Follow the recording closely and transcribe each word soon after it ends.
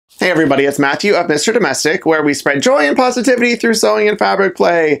Hey everybody, it's Matthew of Mr. Domestic, where we spread joy and positivity through sewing and fabric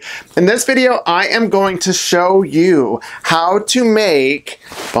play. In this video, I am going to show you how to make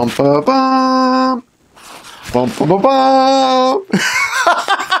bum-ba-bum, bum-ba-ba-bum.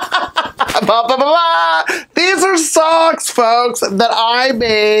 These are socks, folks, that I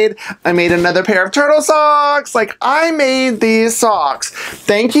made. I made another pair of turtle socks. I made these socks.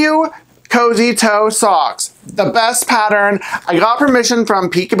 Thank you, Cozy Toe Socks. The best pattern. I got permission from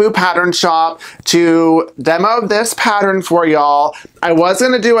Peekaboo Pattern Shop to demo this pattern for y'all. I was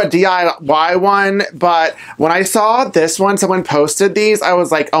going to do a DIY one, but when I saw this one, someone posted these, I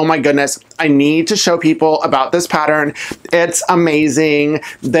was like, oh my goodness, I need to show people about this pattern. It's amazing.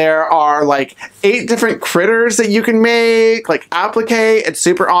 There are like 8 different critters that you can make, like applique. It's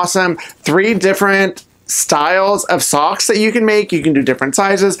super awesome. 3 different styles of socks that you can make. You can do different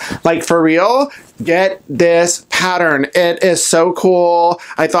sizes. Like, for real, get this pattern. It is so cool.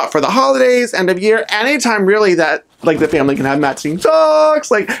 I thought for the holidays, end of year, anytime really that like the family can have matching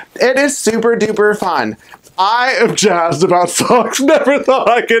socks. Like, it is super duper fun. I am jazzed about socks. Never thought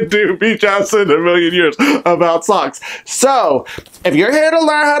I could be jazzed in a million years about socks. So, if you're here to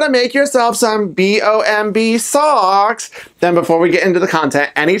learn how to make yourself some BOMB socks, then before we get into the content,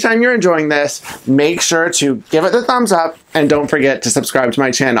 anytime you're enjoying this, make sure to give it the thumbs up and don't forget to subscribe to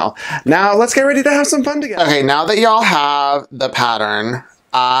my channel. Now, let's get ready to have some fun together. Okay, now that y'all have the pattern,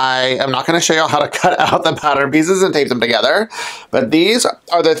 I am not going to show you how to cut out the pattern pieces and tape them together, but these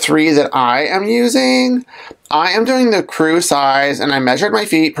are the 3 that I am using. I am doing the crew size, and I measured my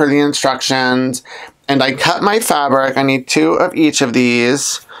feet per the instructions, and I cut my fabric. I need 2 of each of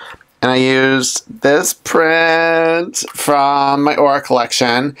these, and I used this print from my Aura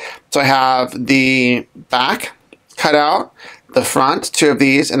collection. So I have the back cut out, the front 2 of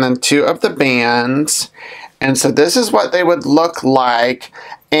these, and then 2 of the bands. And so this is what they would look like.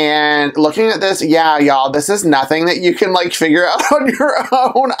 And looking at this, yeah, y'all, this is nothing that you can like figure out on your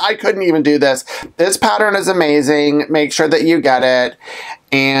own. I couldn't even do this. This pattern is amazing. Make sure that you get it.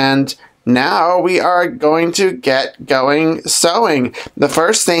 And now we are going to get going sewing. The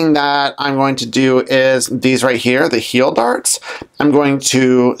first thing that I'm going to do is these right here, the heel darts. I'm going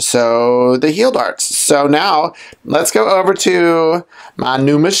to sew the heel darts. So now let's go over to my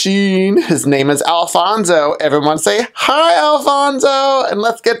new machine. His name is Alfonso. Everyone say, hi, Alfonso, and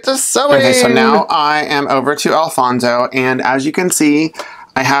let's get to sewing. Okay, so now I am over to Alfonso, and as you can see,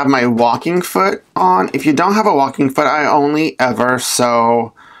 I have my walking foot on. If you don't have a walking foot, I only ever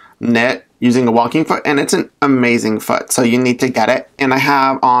sew knit using a walking foot, and it's an amazing foot, so you need to get it. And I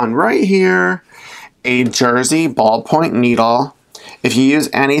have on right here a jersey ballpoint needle. If you use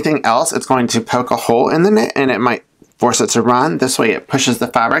anything else, it's going to poke a hole in the knit and it might force it to run. This way it pushes the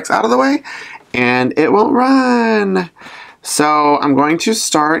fabrics out of the way and it won't run. So I'm going to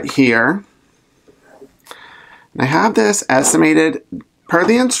start here. And I have this estimated per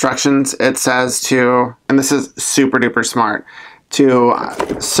the instructions. It says to, and this is super duper smart, to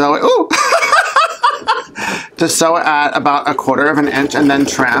sew it, ooh, to sew it at about 1/4 inch and then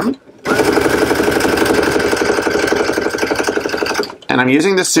trim. And I'm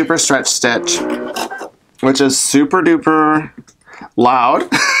using the super stretch stitch, which is super duper loud.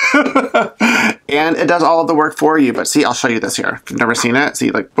 And it does all of the work for you. But see, I'll show you this here. If you've never seen it,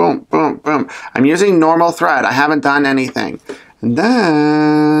 see, like boom, boom, boom. I'm using normal thread. I haven't done anything. And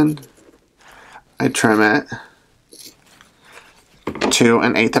then I trim it to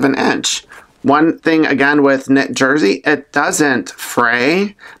 1/8 inch. One thing again with knit jersey, it doesn't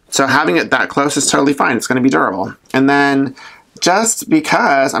fray, so having it that close is totally fine. It's going to be durable. And then just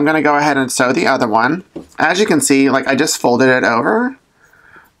because, I'm going to go ahead and sew the other one. As you can see, like I just folded it over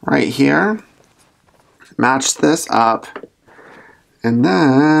right here, match this up, and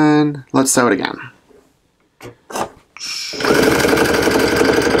then let's sew it again.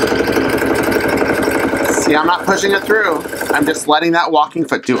 See, I'm not pushing it through. I'm just letting that walking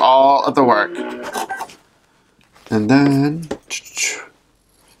foot do all of the work. And then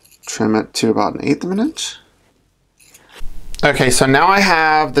trim it to about 1/8 inch. Okay, so now I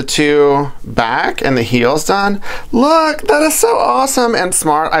have the 2 back and the heels done. Look, that is so awesome and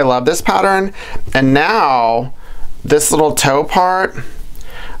smart. I love this pattern. And now this little toe part,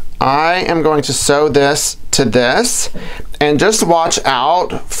 I am going to sew this to this, and just watch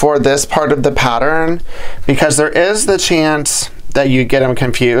out for this part of the pattern because there is the chance that you get them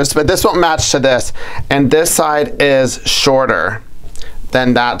confused, but this won't match to this, and this side is shorter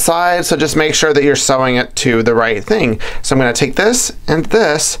than that side, so just make sure that you're sewing it to the right thing. So I'm going to take this and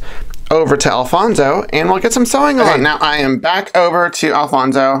this over to Alfonso and we'll get some sewing on. Okay, now I am back over to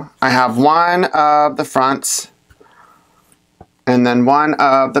Alfonso. I have one of the fronts and then one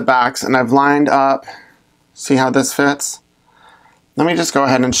of the backs, and I've lined up. See how this fits? Let me just go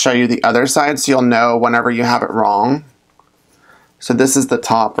ahead and show you the other side so you'll know whenever you have it wrong. So this is the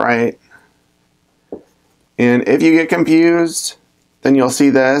top, right? And if you get confused, then you'll see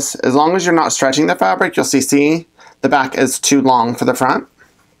this. As long as you're not stretching the fabric, you'll see, the back is too long for the front.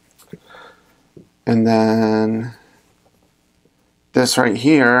 And then this right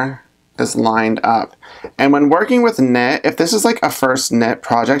here is lined up. And when working with knit, if this is like a first knit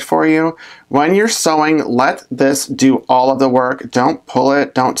project for you, when you're sewing, let this do all of the work. Don't pull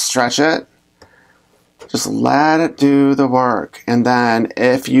it, don't stretch it. Just let it do the work. And then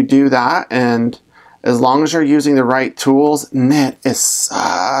if you do that, and as long as you're using the right tools, knit is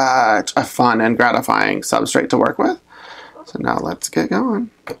such a fun and gratifying substrate to work with. So now let's get going.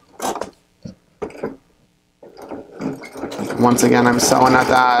 Once again, I'm sewing at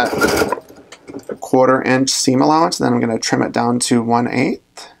that 1/4 inch seam allowance, then I'm going to trim it down to 1/8.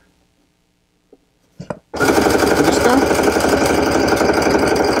 Just go.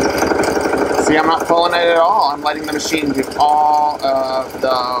 See, I'm not pulling it at all. I'm letting the machine do all of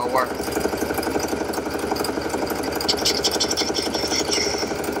the work.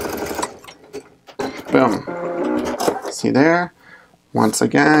 Boom. See there? Once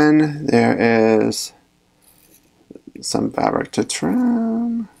again, there is some fabric to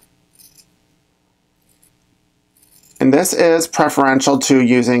trim. And this is preferential to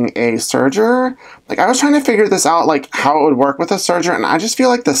using a serger. Like, I was trying to figure this out, like how it would work with a serger, and I just feel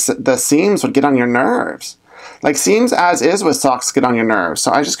like the seams would get on your nerves. Like, seams as is with socks get on your nerves,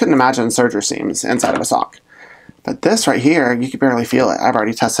 so I just couldn't imagine serger seams inside of a sock. But this right here, you can barely feel it. I've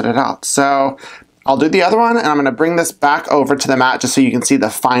already tested it out. So I'll do the other one, and I'm going to bring this back over to the mat just so you can see the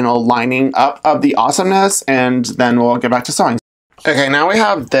final lining up of the awesomeness, and then we'll get back to sewing. Okay, now we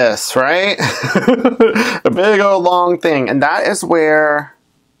have this, right? A big old long thing, and that is where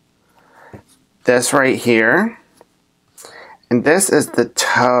this right here, and this is the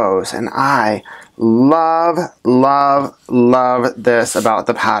toes, and I love, love, love this about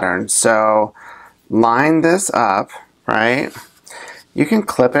the pattern. So line this up, right? You can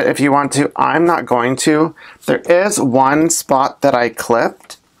clip it if you want to. I'm not going to. There is one spot that I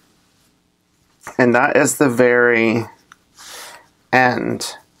clipped, and that is the very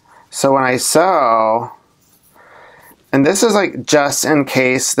end. So when I sew, and this is like just in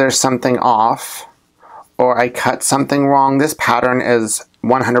case there's something off or I cut something wrong, this pattern is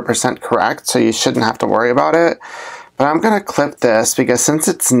 100% correct, so you shouldn't have to worry about it. But I'm going to clip this because since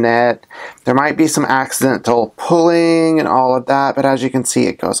it's knit, there might be some accidental pulling and all of that, but as you can see,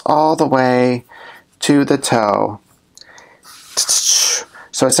 it goes all the way to the toe.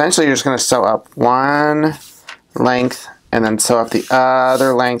 So essentially, you're just going to sew up one length and then sew up the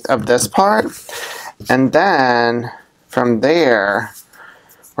other length of this part. And then from there,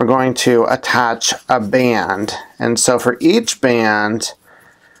 we're going to attach a band. And so for each band,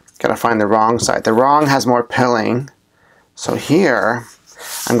 gotta find the wrong side. The wrong has more pilling. So here,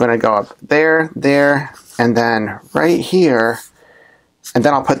 I'm going to go up there, there, and then right here, and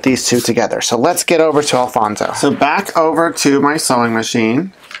then I'll put these two together. So let's get over to Alfonso. So back over to my sewing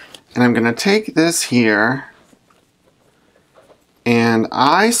machine, and I'm going to take this here, and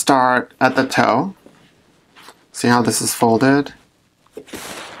I start at the toe. See how this is folded?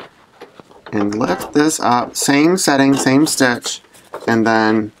 And lift this up, same setting, same stitch, and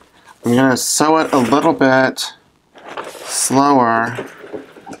then I'm going to sew it a little bit slower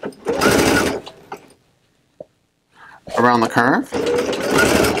around the curve.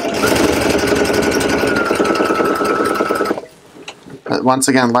 But once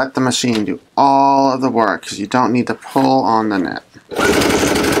again, let the machine do all of the work because you don't need to pull on the knit.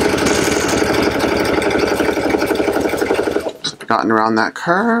 Gotten around that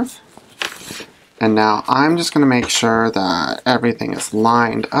curve. And now I'm just going to make sure that everything is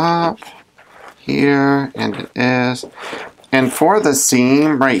lined up here, and it is. And for the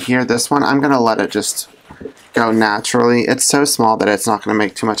seam right here, this one, I'm going to let it just go naturally. It's so small that it's not going to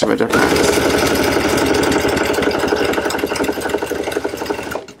make too much of a difference.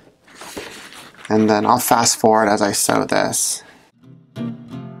 And then I'll fast forward as I sew this.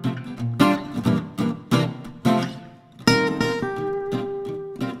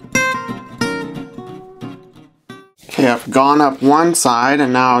 Okay, I've gone up one side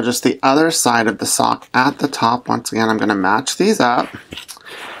and now just the other side of the sock at the top. Once again, I'm going to match these up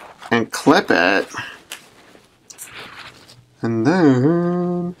and clip it. And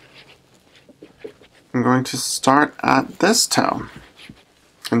then I'm going to start at this toe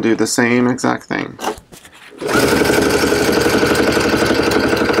and do the same exact thing.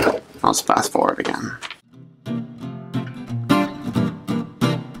 I'll just fast forward again.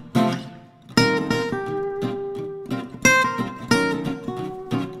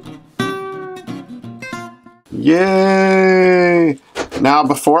 Yay! Now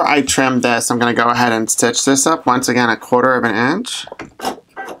before I trim this, I'm going to go ahead and stitch this up once again 1/4 of an inch.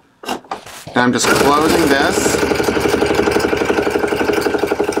 And I'm just closing this.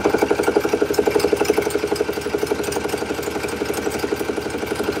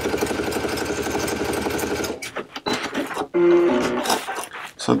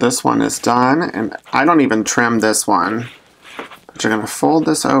 So this one is done, and I don't even trim this one. But you're going to fold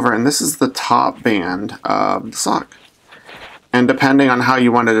this over, and this is the top band of the sock. And depending on how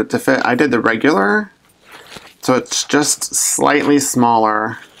you wanted it to fit, I did the regular, so it's just slightly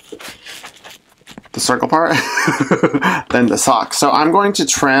smaller, the circle part, than the sock. So I'm going to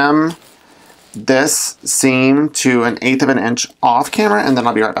trim this seam to 1/8 of an inch off camera, and then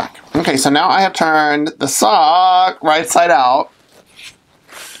I'll be right back. Okay, so now I have turned the sock right side out,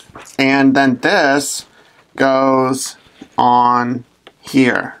 and then this goes on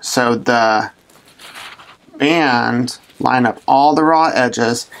here. So the band line up all the raw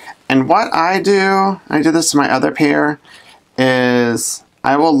edges, and what I do this to my other pair, is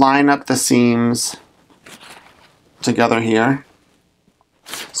I will line up the seams together here.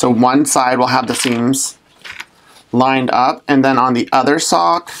 So one side will have the seams lined up, and then on the other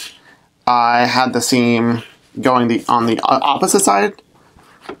sock, I had the seam going on the opposite side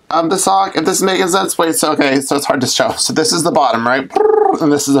of the sock. If this is making sense, wait, so okay, so it's hard to show. So this is the bottom, right?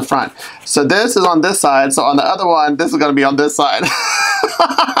 And this is the front. So this is on this side, so on the other one, this is gonna be on this side.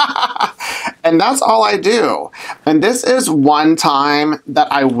 And that's all I do. And this is one time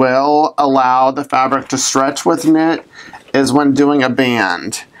that I will allow the fabric to stretch with knit, is when doing a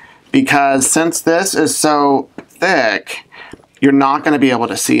band. Because since this is so thick, you're not gonna be able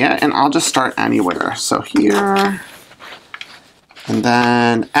to see it, and I'll just start anywhere. So here, and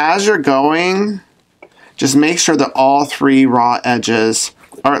then as you're going, just make sure that all 3 raw edges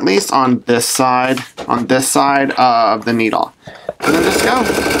are at least on this side of the needle. And then just go.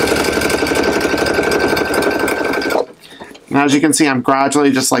 Now as you can see, I'm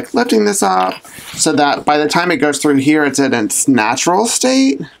gradually just like lifting this up so that by the time it goes through here, it's in its natural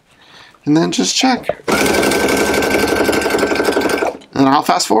state. And then just check. And I'll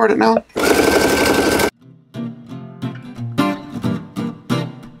fast forward it now.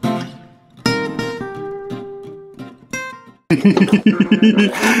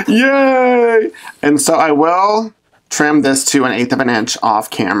 Yay! And so I will trim this to 1/8 of an inch off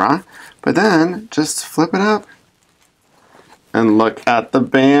camera, but then just flip it up. And look at the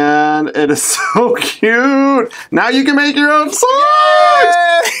band. It is so cute. Now you can make your own socks.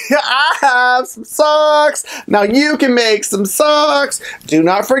 Yay! I have some socks. Now you can make some socks. Do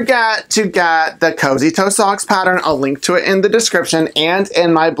not forget to get the Cozy Toe Socks pattern. I'll link to it in the description and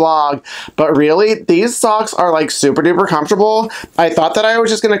in my blog. But really, these socks are like super duper comfortable. I thought that I was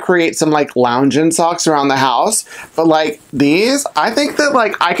just gonna create some like lounging socks around the house. But like these, I think that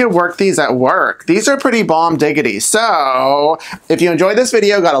like I could work these at work. These are pretty bomb diggity. So if you enjoyed this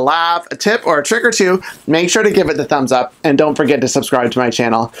video, got a laugh, a tip, or a trick or two, make sure to give it the thumbs up, and don't forget to subscribe to my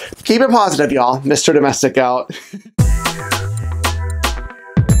channel. Keep it positive, y'all. Mr. Domestic out.